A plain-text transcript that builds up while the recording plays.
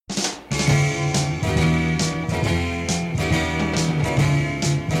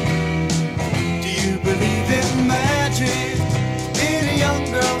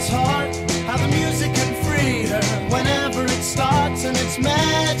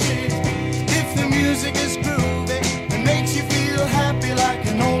music is groovy and makes you feel happy like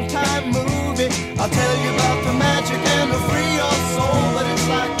an old-time movie. I'll tell you about the magic and the free your soul, but it's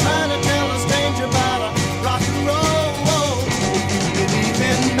like trying to tell a stranger about a rock and roll. Believe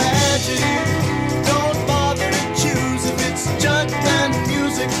in magic, don't bother to choose if it's jug band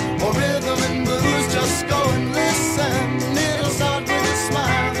music or rhythm and blues. Just go and listen. It'll start with a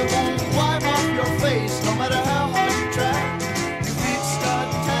smile that won't wipe off your face, no matter how hard you try. Your feet start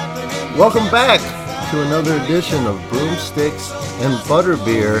tapping in. Welcome back to another edition of Broomsticks and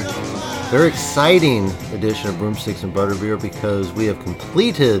Butterbeer. Very exciting edition of Broomsticks and Butterbeer because we have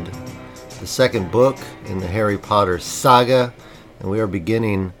completed the second book in the Harry Potter saga, and we are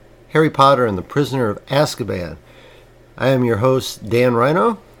beginning Harry Potter and the Prisoner of Azkaban. I am your host, Dan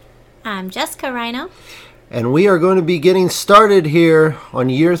Rhino. I'm Jessica Rhino. And we are going to be getting started here on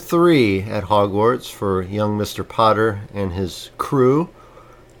year 3 at Hogwarts for young Mr. Potter and his crew.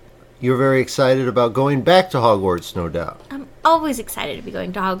 You're very excited about going back to Hogwarts, no doubt. I'm always excited to be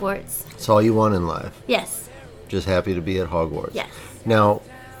going to Hogwarts. It's all you want in life. Yes. Just happy to be at Hogwarts. Yes. Now,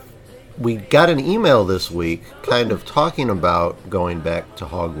 we got an email this week kind of talking about going back to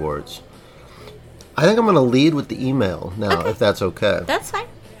Hogwarts. I think I'm going to lead with the email now, Okay. if that's okay. That's fine.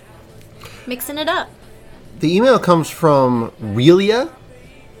 Mixing it up. The email comes from Relia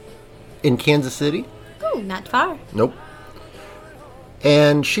in Kansas City. Ooh, not far. Nope.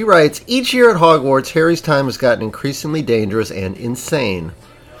 And she writes, each year at Hogwarts, Harry's time has gotten increasingly dangerous and insane.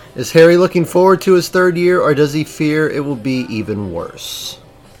 Is Harry looking forward to his third year, or does he fear it will be even worse?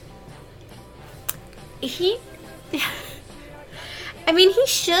 He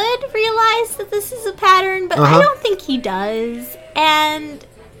should realize that this is a pattern, but I don't think he does. And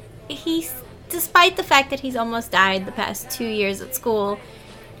despite the fact that he's almost died the past 2 years at school,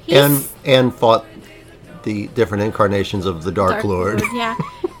 and fought the different incarnations of the Dark Lord. Yeah.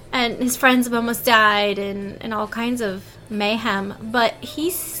 And his friends have almost died and all kinds of mayhem. But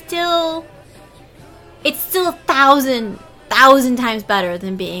it's still 1,000 times better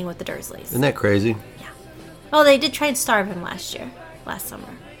than being with the Dursleys. Isn't that crazy? Yeah. Well, they did try and starve him last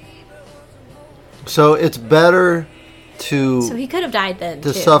summer. So it's better to So he could have died then,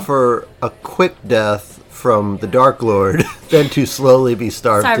 too. suffer a quick death from the Dark Lord than to slowly be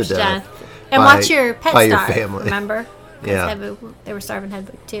starved to death. And watch your pet by starve, your family. remember? 'Cause Yeah. they were starving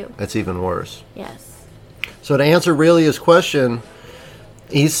Hedwig, too. That's even worse. Yes. So to answer Relia's question,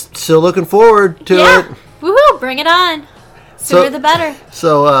 he's still looking forward to Yeah. it. Woohoo! Bring it on. Sooner the better.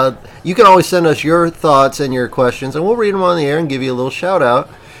 So you can always send us your thoughts and your questions, and we'll read them on the air and give you a little shout out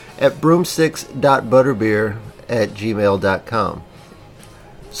at broomsticks.butterbeer@gmail.com.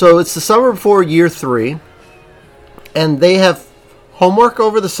 So it's the summer before year 3, and they have homework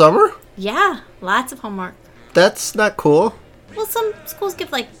over the summer? Yeah. Lots of homework. That's not cool. Well, some schools give,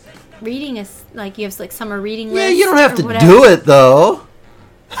 reading you have, summer reading Yeah, lists. you don't have or to whatever. do it, though.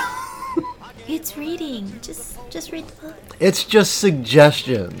 It's reading. Just read the book. It's just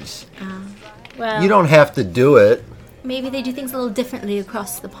suggestions. Well, You don't have to do it. maybe they do things a little differently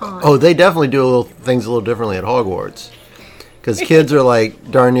across the pond. Oh, they definitely do things a little differently at Hogwarts. Because kids are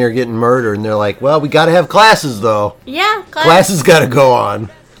darn near getting murdered, and they're like, well, we got to have classes, though. Yeah, Classes got to go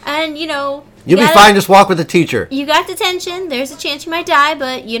on. And, You'll be fine, just walk with the teacher. You got detention. There's a chance you might die,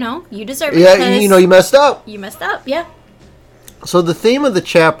 but, you deserve it. Yeah, because you messed up. You messed up, yeah. So the theme of the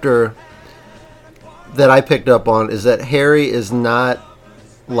chapter that I picked up on is that Harry is not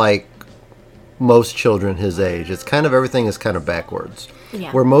like most children his age. It's kind of, everything is kind of backwards.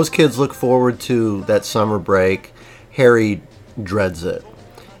 Yeah. Where most kids look forward to that summer break, Harry dreads it.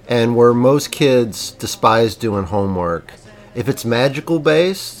 And where most kids despise doing homework, if it's magical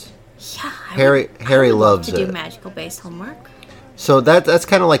based, Yeah, Harry I would love loves to it. do magical-based homework. So that's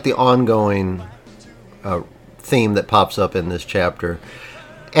kind of like the ongoing theme that pops up in this chapter.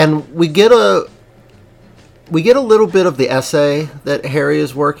 And we get a little bit of the essay that Harry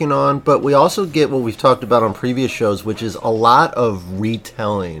is working on, but we also get what we've talked about on previous shows, which is a lot of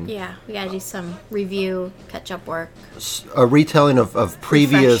retelling. Yeah, we gotta do some review, catch-up work. A retelling of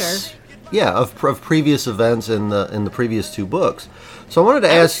previous, Refresher. of previous events in the previous 2 books. So I wanted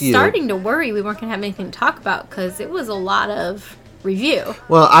to ask you. Starting to worry we weren't gonna have anything to talk about because it was a lot of review.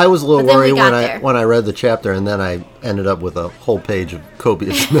 Well, I was a little But then we worried got there. when I read the chapter, and then I ended up with a whole page of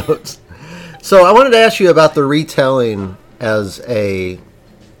copious notes. So I wanted to ask you about the retelling as a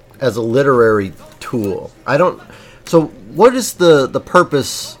literary tool. So what is the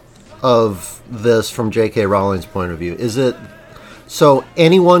purpose of this from J.K. Rowling's point of view? Is it so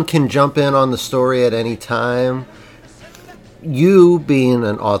anyone can jump in on the story at any time? You being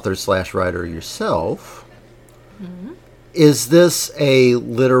an author/writer yourself, Is this a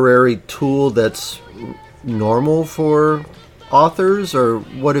literary tool that's normal for authors, or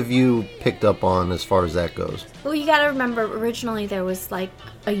what have you picked up on as far as that goes? Well, you gotta remember, originally there was like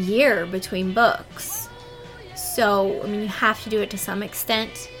a year between books. So, I mean, you have to do it to some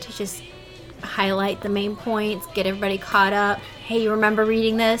extent to just highlight the main points, get everybody caught up. Hey, you remember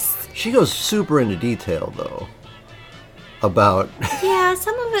reading this? She goes super into detail, though, about... Yeah,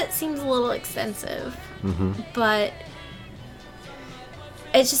 some of it seems a little extensive, but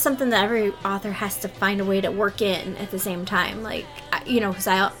it's just something that every author has to find a way to work in at the same time. Like, you know, because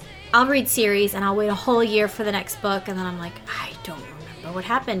I'll read series and I'll wait a whole year for the next book, and then I'm like, I don't remember what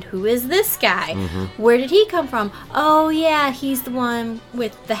happened. Who is this guy? Where did he come from? Oh yeah, he's the one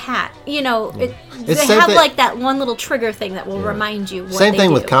with the hat. You know, they have like that one little trigger thing that will remind you what Same they thing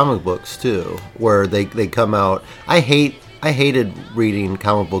do. with comic books too, where they come out. I hated reading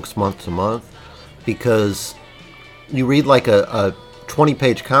comic books month to month, because you read like a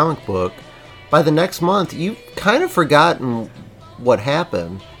 20-page comic book, by the next month you've kind of forgotten what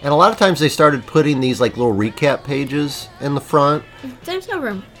happened. And a lot of times they started putting these like little recap pages in the front. There's no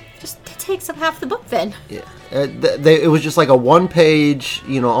room. Just takes up half the book then. Yeah. It was just like a one-page,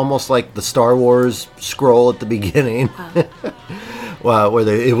 you know, almost like the Star Wars scroll at the beginning. Wow, where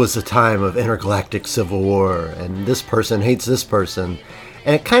it was a time of intergalactic civil war, and this person hates this person,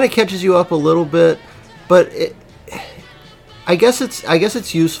 and it kind of catches you up a little bit. But I guess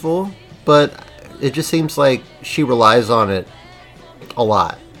it's useful, but it just seems like she relies on it a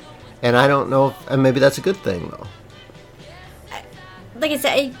lot, and I don't know if, and maybe that's a good thing though. Like I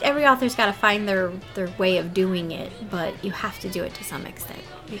said, every author's got to find their way of doing it, but you have to do it to some extent,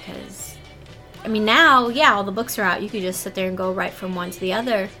 because, I mean, now, yeah, all the books are out. You could just sit there and go right from one to the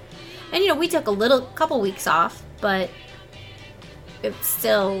other. And, you know, we took a couple weeks off, but it's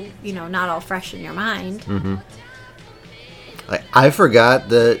still, you know, not all fresh in your mind. I forgot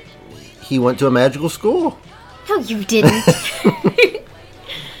that he went to a magical school. No, you didn't.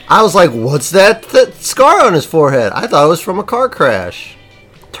 I was like, what's that scar on his forehead? I thought it was from a car crash.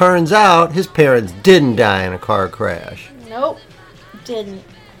 Turns out his parents didn't die in a car crash. Nope, didn't.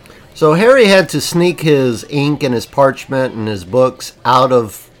 So Harry had to sneak his ink and his parchment and his books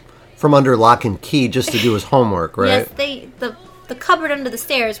from under lock and key just to do his homework, right? Yes, the cupboard under the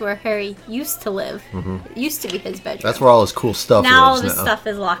stairs where Harry used to live. It used to be his bedroom. That's where all his cool stuff now all lives of his stuff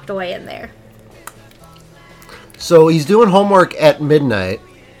is locked away in there. So he's doing homework at midnight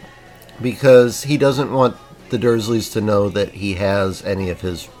because he doesn't want the Dursleys to know that he has any of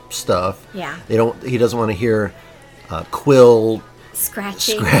his stuff. Yeah. He doesn't want to hear Quill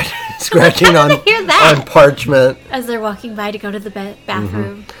scratching on parchment as they're walking by to go to the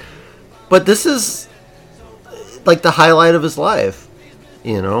bathroom. But this is like the highlight of his life,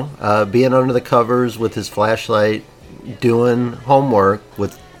 you know, being under the covers with his flashlight, doing homework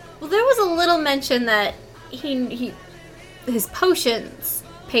with. Well, there was a little mention that his potions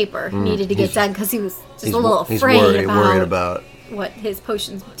paper needed to get done because he was just a little afraid worried about what his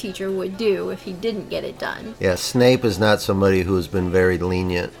potions teacher would do if he didn't get it done. Yeah, Snape is not somebody who has been very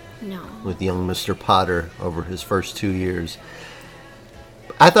lenient No. with young Mr. Potter over his first 2 years.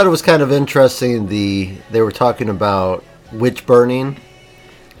 I thought it was kind of interesting. They were talking about witch burning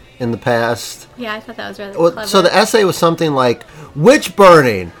in the past. Yeah, I thought that was rather clever. So the essay was something like, witch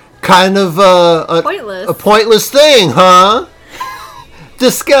burning, kind of Pointless. a pointless thing, huh?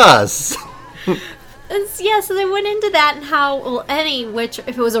 Discuss. So they went into that and how, any witch,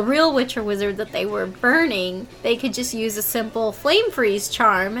 if it was a real witch or wizard that they were burning, they could just use a simple flame freeze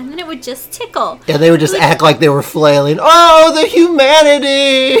charm and then it would just tickle. Yeah, they would just act like they were flailing. Oh, the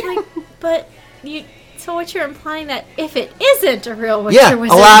humanity! So what you're implying that if it isn't a real witch yeah, or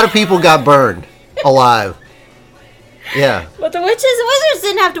wizard... a lot of people got burned alive. Yeah. But the witches and wizards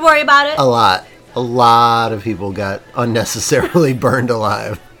didn't have to worry about it. A lot of people got unnecessarily burned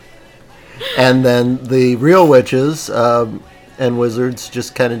alive. And then the real witches and wizards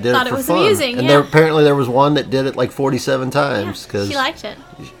just kind of did it for fun. Thought it was amusing, and yeah. apparently there was one that did it like 47 times. Yeah, she liked it.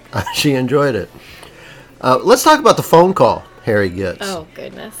 She enjoyed it. Let's talk about the phone call Harry gets. Oh,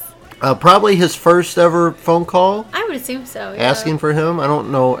 goodness. Probably his first ever phone call. I would assume so, yeah. Asking for him. I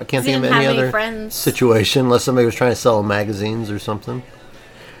don't know. I can't think of any other situation unless somebody was trying to sell him magazines or something.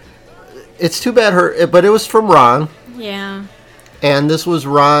 It's too bad but it was from Ron. Yeah. And this was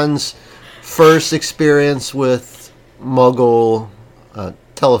Ron's first experience with Muggle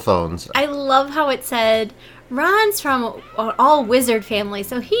telephones. I love how it said, Ron's from an all-wizard family,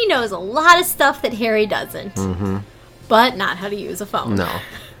 so he knows a lot of stuff that Harry doesn't. Mm-hmm. But not how to use a phone. No.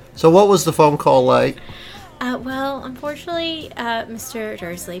 So what was the phone call like? Well, unfortunately, Mr.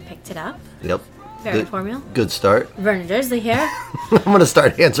 Dursley picked it up. Yep. Very formal. Good start. Vernon Dursley here. I'm going to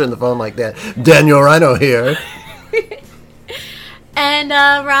start answering the phone like that. Daniel Rhino here. And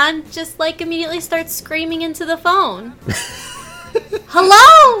Ron just like immediately starts screaming into the phone.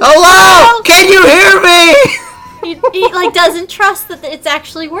 Hello! Hello! Can you hear me? He like doesn't trust that it's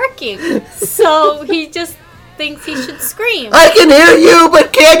actually working. So he just thinks he should scream. I can hear you,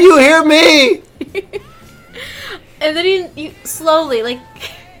 but can you hear me? And then he slowly, like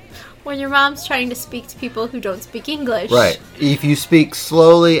when your mom's trying to speak to people who don't speak English. Right. If you speak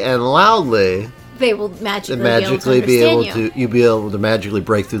slowly and loudly, they will magically be able you. to you'll be able to magically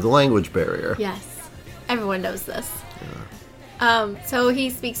break through the language barrier. Yes. Everyone knows this. So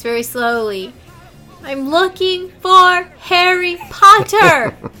he speaks very slowly. I'm looking for Harry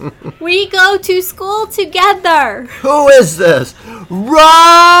Potter. We go to school together. Who is this?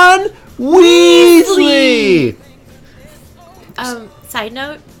 Ron Weasley. Side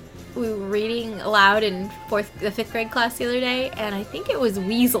note, we were reading aloud in the fifth grade class the other day, and I think it was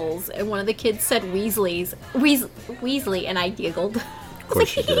Weasels, and one of the kids said Weasley, and I giggled. Of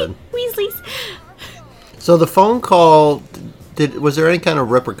course you did. Weasleys. So the phone call, was there any kind of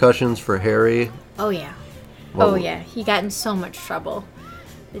repercussions for Harry? Oh yeah. Well, Oh yeah. He got in so much trouble.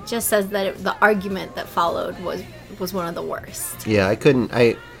 It just says that the argument that followed was one of the worst. Yeah, I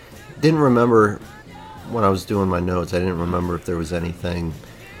didn't remember when I was doing my notes. I didn't remember if there was anything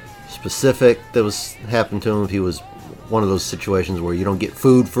specific that was happened to him. If he was one of those situations where you don't get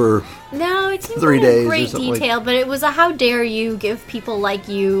food for No, it seems 3 like days in or great something detail, but it was a how dare you give people like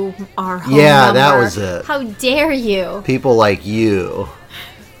you our home Yeah, that number. was it. How dare you? people like you.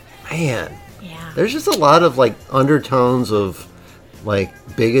 Man, Yeah. there's just a lot of like undertones of like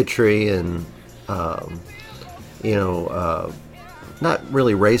bigotry and not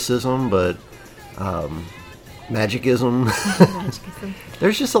really racism, but magicism. Magicism.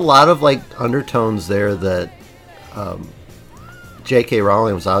 There's just a lot of like undertones there that J.K.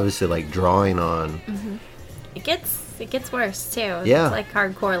 Rowling was obviously like drawing on. It gets worse too. Yeah. It's like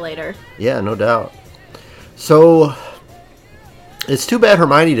hardcore later. Yeah, no doubt. So it's too bad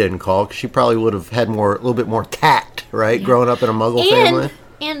Hermione didn't call, because she probably would have had a little bit more tact, right? Yeah. Growing up in a Muggle family.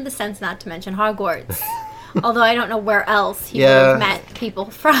 And the sense not to mention Hogwarts. Although I don't know where else he Yeah. would have met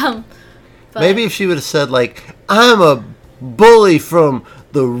people from. But Maybe if she would have said like, "I'm a bully from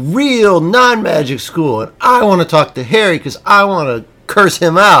the real non-magic school, and I want to talk to Harry because I want to curse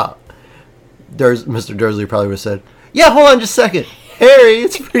him out," Mr. Dursley probably would have said, "Yeah, hold on just a second. Harry,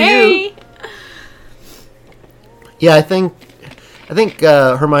 it's for you." Harry. Yeah, I think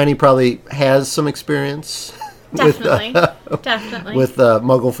Hermione probably has some experience Definitely. Definitely. with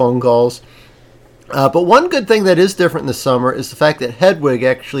Muggle phone calls. But one good thing that is different this summer is the fact that Hedwig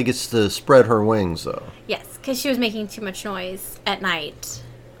actually gets to spread her wings, though. Yes, because she was making too much noise at night,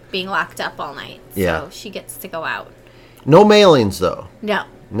 being locked up all night. Yeah. So she gets to go out. No mailings, though. No.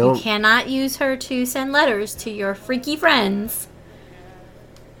 No. You cannot use her to send letters to your freaky friends.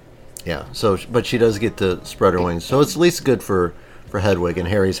 Yeah. But she does get to spread her wings, so it's at least good for Hedwig, and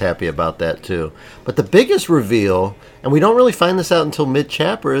Harry's happy about that too. But the biggest reveal, and we don't really find this out until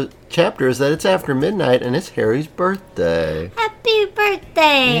mid-chapter, is that it's after midnight and it's Harry's birthday. Happy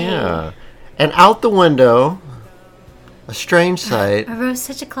birthday! Yeah. And out the window, a strange sight. Arose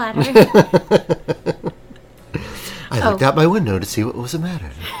such a clatter. I looked out my window to see what was the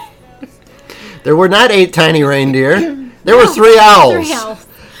matter. There were not 8 tiny reindeer. There were 3 owls. 3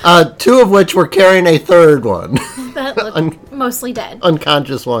 owls. 2 of which were carrying a third one. That looked mostly dead.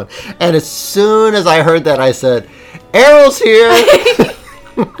 Unconscious one. And as soon as I heard that, I said, "Errol's here."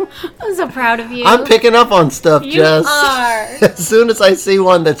 I'm so proud of you. I'm picking up on stuff, You Jess. are. As soon as I see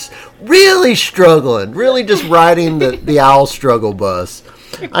one that's really struggling, really just riding the owl struggle bus,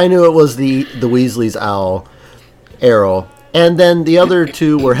 I knew it was the Weasley's owl, Errol. And then the other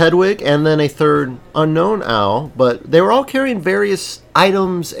 2 were Hedwig, and then a third unknown owl. But they were all carrying various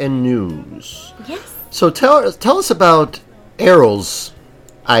items and news. Yes. So tell us about Errol's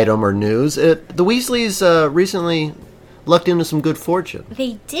item or news. The Weasleys recently lucked into some good fortune.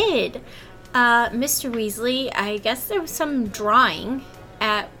 They did. Mr. Weasley, I guess there was some drawing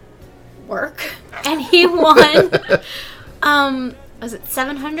at work, and he won, was it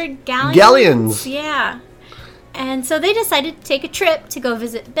 700 galleons? Galleons. Yeah. And so they decided to take a trip to go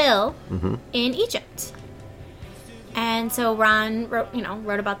visit Bill in Egypt. And so Ron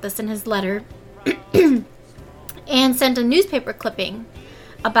wrote about this in his letter and sent a newspaper clipping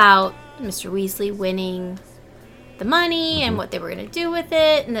about Mr. Weasley winning the money and what they were going to do with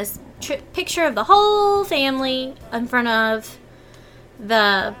it, and this picture of the whole family in front of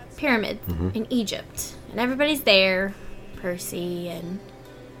the pyramid in Egypt. And everybody's there, Percy and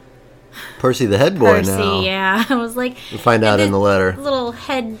Percy the head boy Percy, now. yeah. I was like, We find out in the letter. his little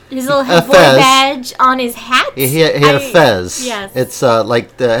head boy fez. badge on his hat. He had a fez. Yes. It's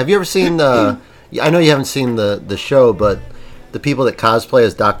like the. Have you ever seen the? I know you haven't seen the show, but the people that cosplay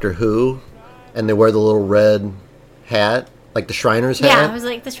as Doctor Who, and they wear the little red hat, like the Shriner's hat. Yeah, I was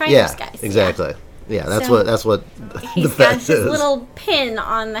like the Shriners guys. Exactly. Yeah, that's So, what He's the got fez his is. little pin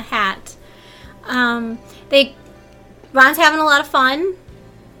on the hat. Ron's having a lot of fun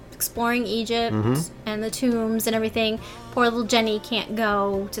exploring Egypt Mm-hmm. and the tombs and everything. Poor little Jenny can't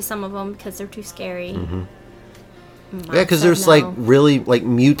go to some of them because they're too scary. Mm-hmm. Ron Yeah, because said there's no. like really like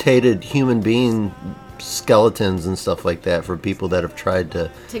mutated human being skeletons and stuff like that for people that have tried to.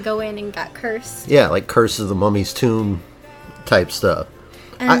 to go in and got cursed. Yeah, like Curse of the Mummy's Tomb type stuff.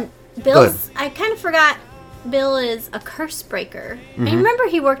 And go Bill's, I kind of forgot Bill is a curse breaker. Mm-hmm. I remember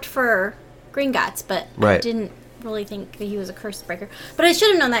he worked for Gringotts, but I Right. didn't really think that he was a curse breaker. But I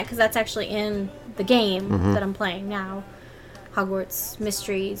should have known that because that's actually in the game Mm-hmm. that I'm playing now. Hogwarts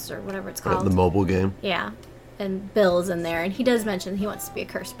Mysteries or whatever it's called. The mobile game. Yeah. And Bill's in there, and he does mention he wants to be a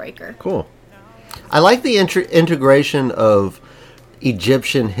curse breaker. Cool. I like the integration of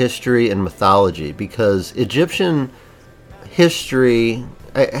Egyptian history and mythology because Egyptian history,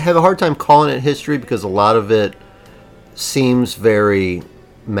 I have a hard time calling it history because a lot of it seems very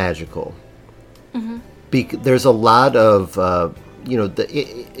magical. There's a lot of,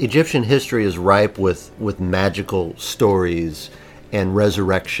 the Egyptian history is ripe with magical stories and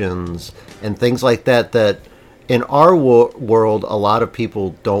resurrections and things like that in our world a lot of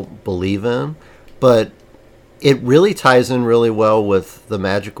people don't believe in, but it really ties in really well with the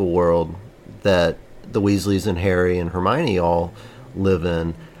magical world that the Weasleys and Harry and Hermione all live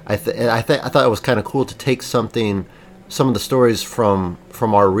in. I thought it was kind of cool to take some of the stories from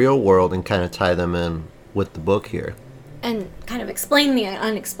our real world and kind of tie them in with the book here. And kind of explain the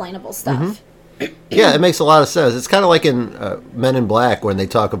unexplainable stuff. Yeah, it makes a lot of sense. It's kind of like in Men in Black when they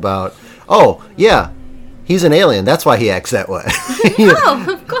talk about, oh, yeah, he's an alien. That's why he acts that way. Oh,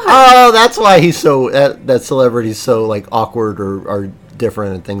 of course. Oh, that's why he's so, that celebrity's so, like, awkward or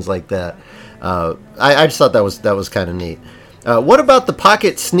different and things like that. I just thought that was kind of neat. What about the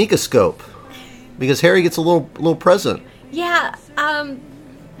pocket sneakoscope? Because Harry gets a little present. Yeah, I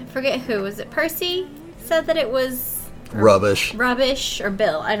forget who. Was it Percy? Said that it was Rubbish. rubbish, or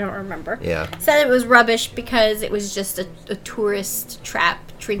Bill, I don't remember. Yeah. Said it was rubbish because it was just a tourist trap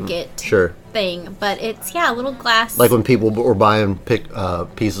trinket Sure. thing. But it's, a little glass. Like when people were buying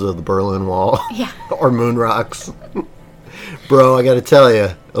pieces of the Berlin Wall. Yeah. Or moon rocks. Bro, I gotta tell you,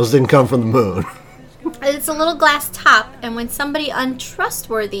 those didn't come from the moon. It's a little glass top, and when somebody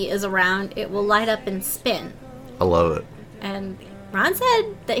untrustworthy is around, it will light up and spin. I love it. And Ron said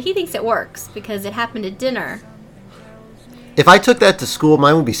that he thinks it works because it happened at dinner If I took that to school,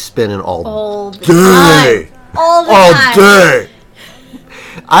 mine would be spinning all the day. time. All the All time. day.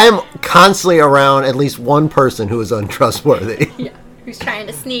 I am constantly around at least one person who is untrustworthy. Yeah. Who's trying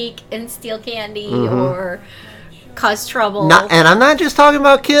to sneak and steal candy or cause trouble. And I'm not just talking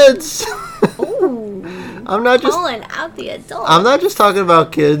about kids. Ooh, I'm not just calling out the adults. I'm not just talking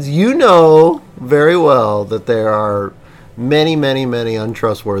about kids. You know very well that there are many, many, many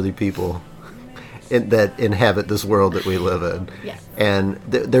untrustworthy people that inhabit this world that we live in. Yes. And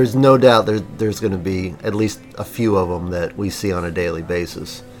there's no doubt there's going to be at least a few of them that we see on a daily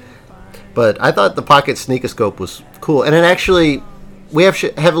basis. But I thought the pocket sneakoscope was cool. And it actually, we have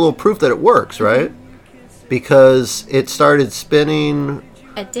a little proof that it works, right? Because it started spinning,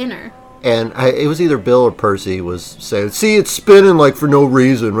 At dinner. and it was either Bill or Percy was saying, see, it's spinning like for no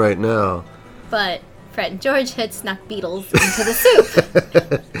reason right now. But Fred and George had snuck beetles into the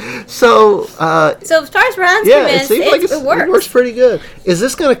soup. So, So as far as Ron's yeah, it convinced, seems like it works. it works pretty good. Is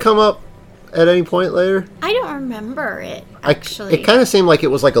this going to come up at any point later? I don't remember it, actually. It kind of seemed like it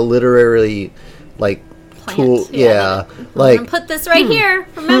was like a literary, like, Plant, tool. Yeah. I'm Like, gonna put this right here,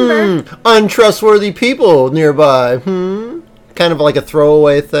 remember? untrustworthy people nearby. Kind of like a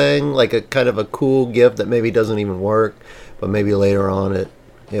throwaway thing, like a kind of a cool gift that maybe doesn't even work, but maybe later on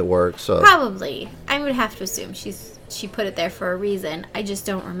it works. So Probably. I would have to assume she put it there for a reason. I just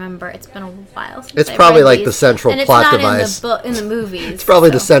don't remember. It's been a while since It's I've probably read like these. the central and plot it's not device. in the movies. it's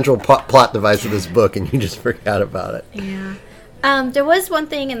probably the so. central plot device of this book, and you just forgot about it. Yeah. There was one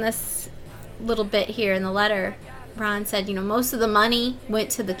thing in this little bit here in the letter. Ron said, most of the money went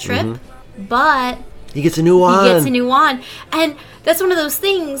to the trip, but He gets a new wand. he gets a new wand. And that's one of those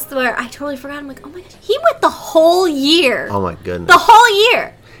things where I totally forgot. I'm like, oh my gosh, he went the whole year. Oh my goodness. The whole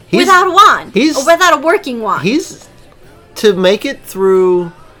year without a wand. Or without a working wand. He's to make it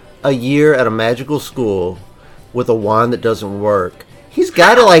through a year at a magical school with a wand that doesn't work He's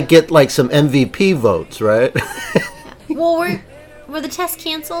got to like get like some MVP votes, right? Well, were the tests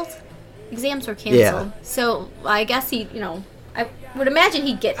canceled? Exams were canceled. Yeah. So I guess he, I would imagine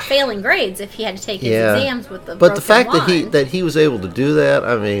he'd get failing grades if he had to take his exams with the. But the fact wand. that he was able to do that,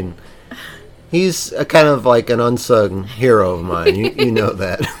 I mean, he's a kind of like an unsung hero of mine. You know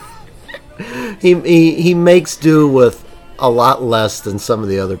that. He makes do with a lot less than some of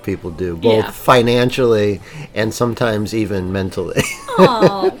the other people do, both financially and sometimes even mentally.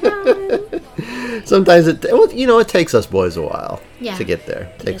 Oh. Sometimes it takes us boys a while to get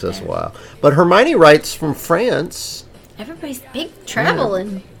there. It takes us a while. But Hermione writes from France. Everybody's big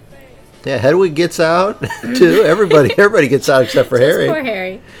traveling. Yeah, Hedwig gets out too. Everybody gets out except for Harry. Poor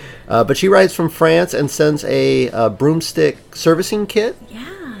Harry. But she writes from France and sends a broomstick servicing kit.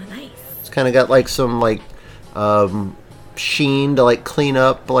 Yeah, nice. It's kind of got like some like sheen to like clean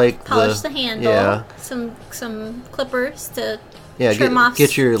up, like polish the handle. Yeah. Some clippers to yeah trim off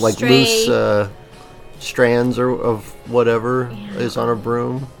get your like stray... loose strands of whatever is on a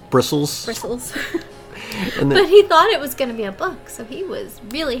broom, bristles. But he thought it was going to be a book, so he was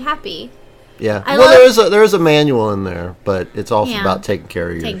really happy. Yeah. There is a manual in there, but it's also about taking care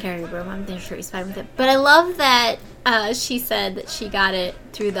of your broom. I'm sure he's fine with it. But I love that she said that she got it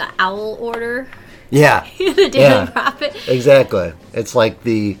through the owl order. Yeah. The Daily Prophet. Exactly. It's like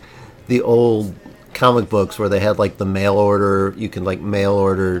the old comic books where they had like the mail order. You can like mail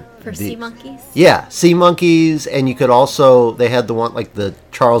order for sea monkeys. Yeah, sea monkeys, and you could also they had the one like the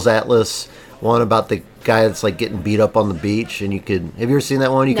Charles Atlas one about the guy that's like getting beat up on the beach, and have you ever seen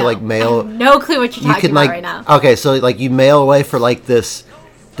that one? You could like mail. I have no clue what you're talking about right now. Okay, so like you mail away for like this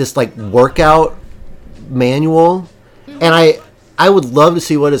like workout manual, and I would love to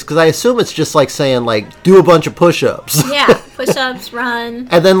see what it is because I assume it's just like saying like do a bunch of push-ups. Yeah, push-ups, run.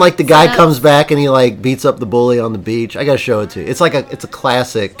 And then like the guy comes back and he like beats up the bully on the beach. I gotta show it to you. It's like it's a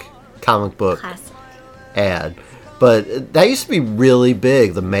classic comic book ad, but that used to be really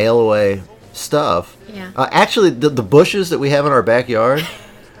big. The mail away stuff. Yeah. Actually, the bushes that we have in our backyard,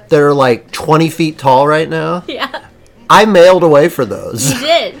 they're like 20 feet tall right now. Yeah. I mailed away for those. You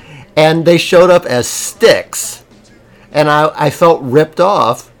did. And they showed up as sticks, and I felt ripped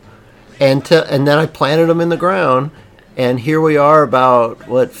off, and then I planted them in the ground, and here we are about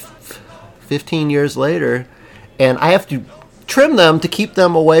 15 years later, and I have to trim them to keep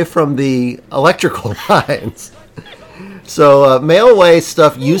them away from the electrical lines. So mail away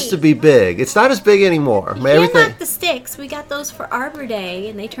stuff used to be big. It's not as big anymore. You can't knock the sticks. We got those for Arbor Day,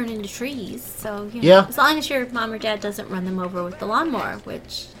 and they turn into trees. So as long as your mom or dad doesn't run them over with the lawnmower,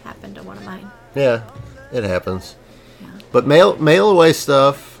 which happened to one of mine. Yeah, it happens. Yeah. But mail away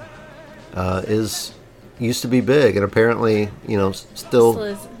stuff used to be big, and apparently still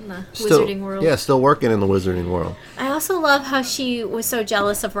is in the wizarding world. Yeah, still working in the wizarding world. I also love how she was so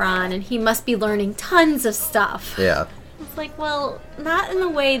jealous of Ron, and he must be learning tons of stuff. Yeah. It's like, well, not in the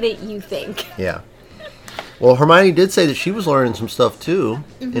way that you think. Yeah. Well, Hermione did say that she was learning some stuff, too,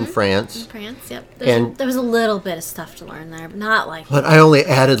 in France. In France, yep. There was a little bit of stuff to learn there, but not like... But I only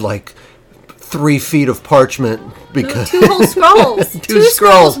added, 3 feet of parchment because... 2 whole scrolls. 2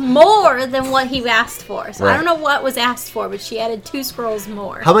 scrolls more than what he asked for. So I don't know what was asked for, but she added 2 scrolls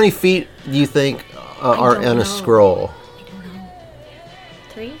more. How many feet do you think are in a scroll? I don't know.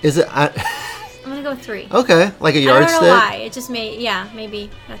 3? Is it... I'm going to go 3. Okay, like a yardstick? I don't know why. It just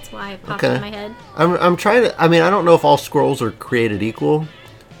maybe that's why it popped in my head. I'm trying to... I mean, I don't know if all scrolls are created equal.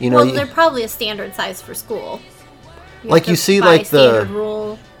 They're probably a standard size for school. You see, like, the... standard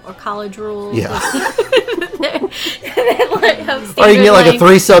rule or college rules. Yeah. Or you can get, like, a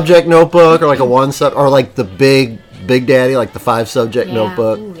 3-subject notebook or, like, a 1-sub... Or, like, the Big Daddy, like, the 5-subject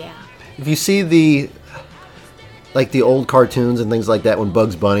notebook. Ooh, yeah. If you see the... Like the old cartoons and things like that when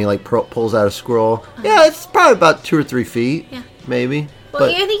Bugs Bunny pulls out a scroll. Yeah, it's probably about 2 or 3 feet. Yeah. Maybe. Well,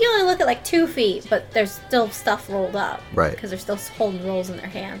 I think you only look at 2 feet, but there's still stuff rolled up. Right. Because they're still holding rolls in their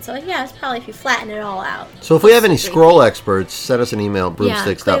hands. So, it's probably if you flatten it all out. So if we have any scroll experts, send us an email,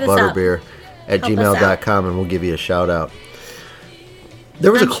 broomsticks.butterbeer@gmail.com, and we'll give you a shout out.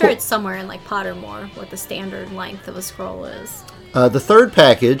 I'm sure it's somewhere in Pottermore what the standard length of a scroll is. The third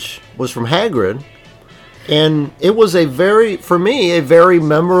package was from Hagrid. And it was for me, a very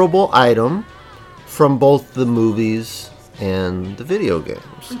memorable item from both the movies and the video games.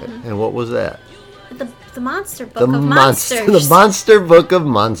 Mm-hmm. And what was that? The Monster Book of Monsters. The Monster Book of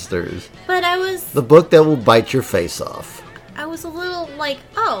Monsters. But the book that will bite your face off. I was a little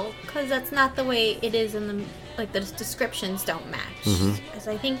because that's not the way it is in the... the descriptions don't match. Mm-hmm. As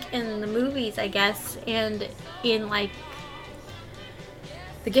I think in the movies, I guess, and in,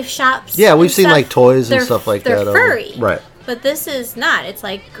 the gift shops. Yeah, we've seen stuff, toys and stuff like that. They're furry. Right. But this is not. It's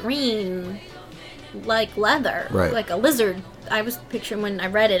like green, like leather. Right. Like a lizard. I was picturing, when I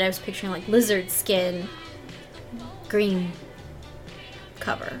read it, I was picturing like lizard skin, green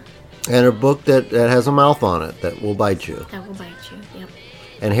cover. And a book that has a mouth on it that will bite you. That will bite you, yep.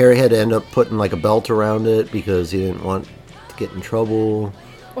 And Harry had to end up putting like a belt around it because he didn't want to get in trouble.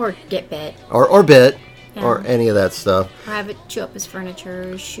 Or get bit. Or bit. Yeah. Or any of that stuff. Or have it chew up his furniture,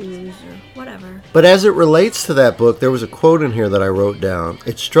 his shoes, or whatever. But as it relates to that book, there was a quote in here that I wrote down.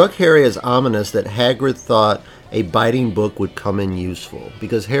 It struck Harry as ominous that Hagrid thought a biting book would come in useful.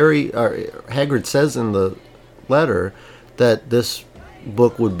 Because Hagrid says in the letter that this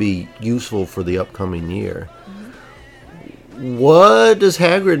book would be useful for the upcoming year. Mm-hmm. What does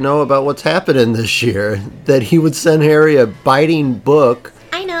Hagrid know about what's happening this year? That he would send Harry a biting book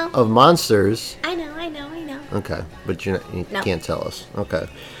I know. of monsters. I know. Okay, but you No. can't tell us. Okay.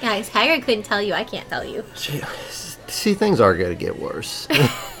 Guys, Hagrid couldn't tell you. I can't tell you. See, things are going to get worse.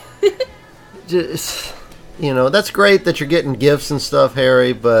 Just, that's great that you're getting gifts and stuff,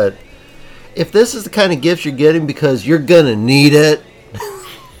 Harry, but if this is the kind of gifts you're getting because you're going to need it,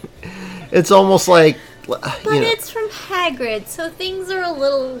 it's almost like, But it's from Hagrid, so things are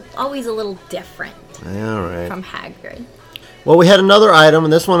always a little different all right. from Hagrid. Well, we had another item,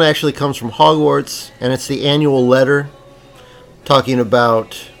 and this one actually comes from Hogwarts, and it's the annual letter talking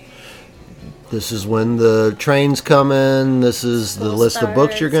about this is when the train's coming, this is the list of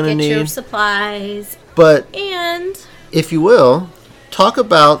books you're going to Get your need. supplies. But, And if you will, talk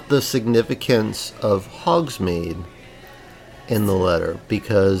about the significance of Hogsmeade in the letter,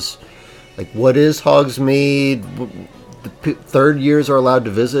 because, what is Hogsmeade? The third years are allowed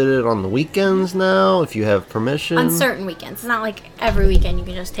to visit it on the weekends now, if you have permission. on certain weekends. It's not like every weekend you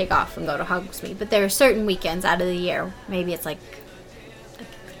can just take off and go to Hogsmeade, but there are certain weekends out of the year. Maybe it's like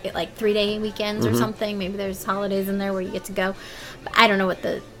 3-day weekends or something. Maybe there's holidays in there where you get to go. But I don't know what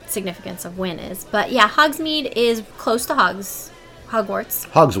the significance of when is. But yeah, Hogsmeade is close to Hogwarts.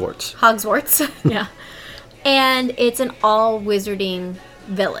 Hogsworts, yeah. And it's an all wizarding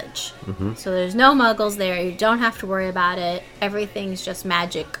village. So there's no muggles there. You don't have to worry about it. Everything's just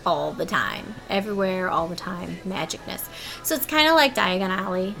magic all the time. Everywhere, all the time. Magicness. So it's kind of like Diagon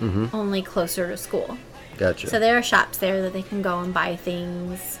Alley, only closer to school. Gotcha. So there are shops there that they can go and buy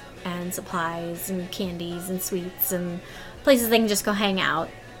things and supplies and candies and sweets and places they can just go hang out.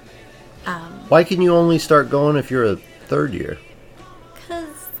 Why can you only start going if you're a third year?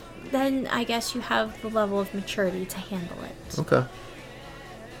 Because then I guess you have the level of maturity to handle it. Okay.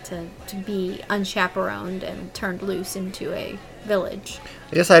 To be unchaperoned and turned loose into a village.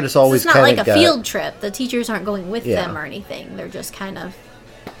 I guess I just always So it's kind not of like a field trip. The teachers aren't going with Yeah. them or anything. They're just kind of...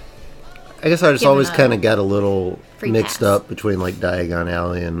 I guess I just given always a kind of got a little free mixed pass. up between Diagon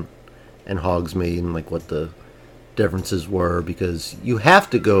Alley and Hogsmeade and what the differences were, because you have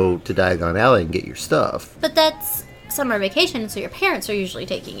to go to Diagon Alley and get your stuff. But that's summer vacation, so your parents are usually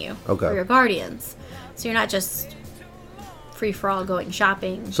taking you. Okay. Or your guardians. So you're not just free-for-all going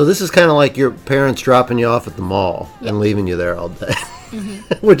shopping. So this is kind of like your parents dropping you off at the mall and leaving you there all day,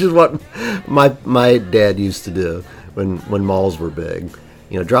 which is what my dad used to do when malls were big.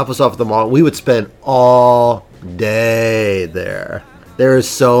 Drop us off at the mall. We would spend all day there. There is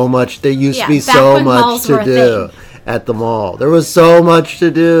so much. There used to be back so when much malls to were a do at the mall. There was so much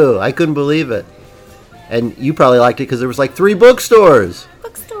to do. I couldn't believe it. And you probably liked it because there was 3 bookstores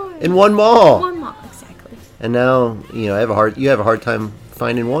Bookstore. in one mall. One mall, exactly. And now, you have a hard time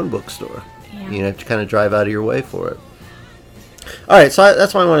finding one bookstore. Yeah. You have to kind of drive out of your way for it. All right, so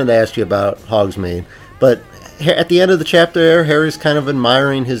that's why I wanted to ask you about Hogsmeade. But at the end of the chapter, Harry's kind of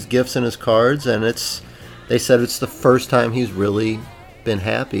admiring his gifts and his cards, and they said it's the first time he's really been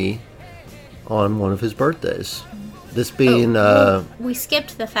happy on one of his birthdays. This being we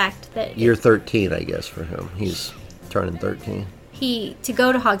skipped the fact that year 13, I guess, for him. He's turning 13. to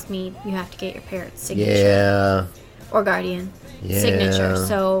go to Hogsmeade, you have to get your parents' signature. Yeah. Or guardian Yeah. signature.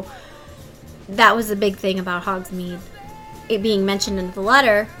 So that was the big thing about Hogsmeade. It being mentioned in the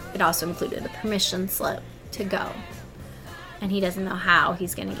letter, it also included a permission slip to go. And he doesn't know how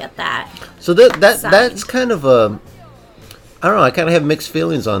he's going to get that. So that's signed. kind of a... I don't know, I kind of have mixed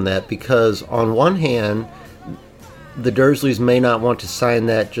feelings on that, because on one hand, the Dursleys may not want to sign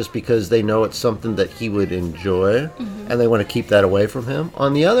that just because they know it's something that he would enjoy, and they want to keep that away from him.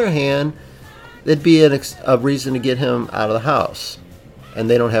 On the other hand, it'd be a reason to get him out of the house, and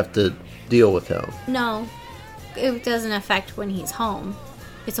they don't have to deal with him. No, it doesn't affect when he's home.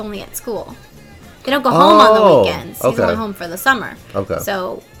 It's only at school. They don't go home on the weekends. He's okay. only home for the summer. Okay.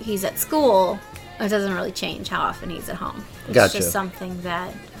 So he's at school. It doesn't really change how often he's at home. It's Gotcha. just something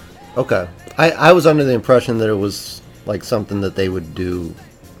that... Okay. I was under the impression that it was like something that they would do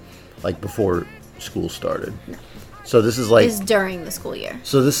like before school started. So this is like Is during the school year.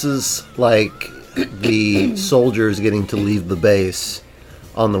 So this is like the soldiers getting to leave the base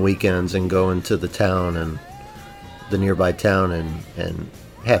on the weekends and go into the town and the nearby town and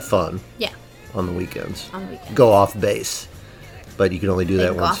have fun Yeah, on the weekends. on the weekend. Go off base. But you can only do They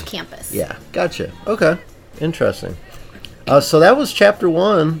that go once. off campus. Yeah, gotcha. Okay, interesting. So that was chapter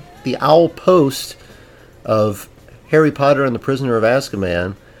 1, The Owl Post of Harry Potter and the Prisoner of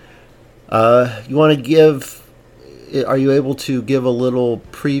Azkaban. You want to give... Are you able to give a little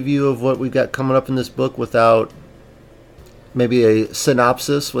preview of what we've got coming up in this book without... Maybe a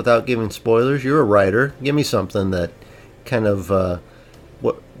synopsis without giving spoilers? You're a writer. Give me something that kind of...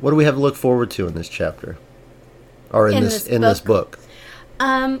 what do we have to look forward to in this chapter? Or in this book?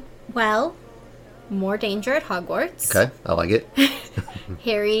 Well, more danger at Hogwarts. Okay, I like it.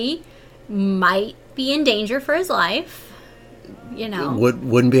 Harry might be in danger for his life. You know.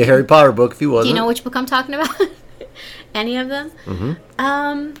 Wouldn't be a Harry Potter book if he wasn't. Do you know which book I'm talking about? Any of them?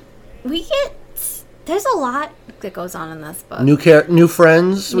 Mm-hmm. There's a lot that goes on in this book. New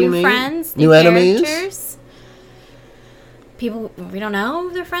friends, we mean? New friends. New enemies? Characters. People, we don't know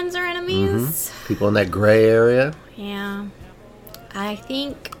if they're friends or enemies. Mm-hmm. People in that gray area. Yeah. I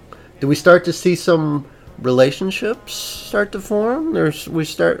think... Do we start to see some relationships start to form?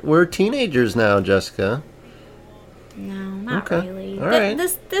 We're teenagers now, Jessica. No, not Okay. really. All right.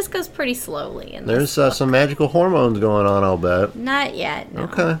 This goes pretty slowly. There's some magical hormones going on, I'll bet. Not yet.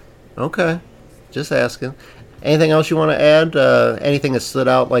 No. Okay. Just asking. Anything else you want to add? Anything that stood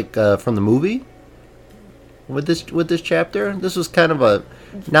out like from the movie? With this chapter? This was kind of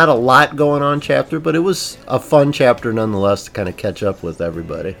not a lot going on chapter, but it was a fun chapter nonetheless to kind of catch up with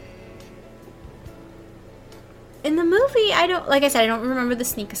everybody. In the movie, I don't remember the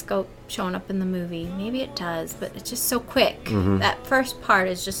sneakoscope showing up in the movie. Maybe it does, but it's just so quick. Mm-hmm. That first part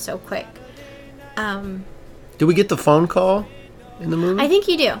is just so quick. Did we get the phone call in the movie? I think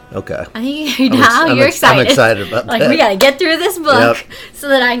you do. Okay. I think you're excited. I'm excited about like, that. we gotta get through this book Yep. so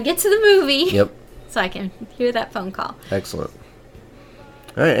that I can get to the movie. Yep. So I can hear that phone call. Excellent.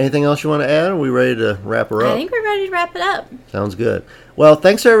 All right. Anything else you want to add? Are we ready to wrap her up? I think we're ready to wrap it up. Sounds good. Well,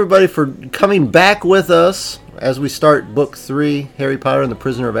 thanks everybody for coming back with us as we start Book 3, Harry Potter and the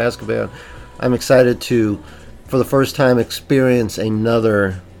Prisoner of Azkaban. I'm excited to, for the first time, experience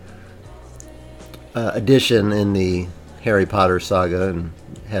another edition in the Harry Potter saga and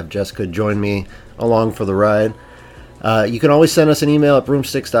have Jessica join me along for the ride. You can always send us an email at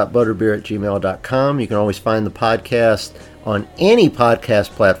broomsticks.butterbeer@gmail.com. You can always find the podcast on any podcast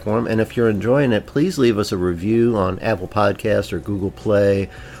platform, and if you're enjoying it, please leave us a review on Apple Podcasts or Google Play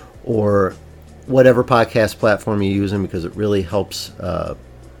or whatever podcast platform you're using, because it really helps up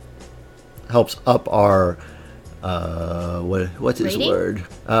our what's his Rating? word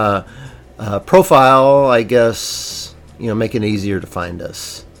profile, I guess, making it easier to find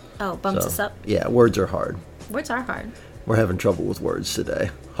us. Oh, bumps us up. Yeah, words are hard. Words are hard. We're having trouble with words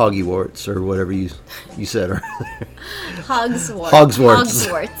today. Hoggyworts or whatever you said earlier. Hogsworts.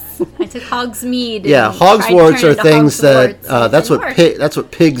 Hogsworts. I took Hogsmeade. Yeah, and tried to hogsworts turn are it to things that Hogsworts, and it that's didn't work. that's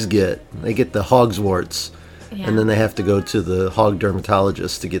what pigs get. They get the hogsworts, Yeah. and then they have to go to the hog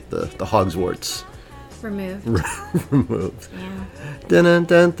dermatologist to get the hogsworts Removed. removed. Yeah. Dun, dun,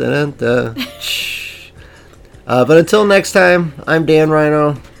 dun, dun, dun. Shh. But until next time, I'm Dan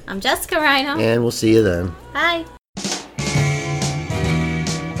Rhino, I'm Jessica Rhino. and we'll see you then. Bye.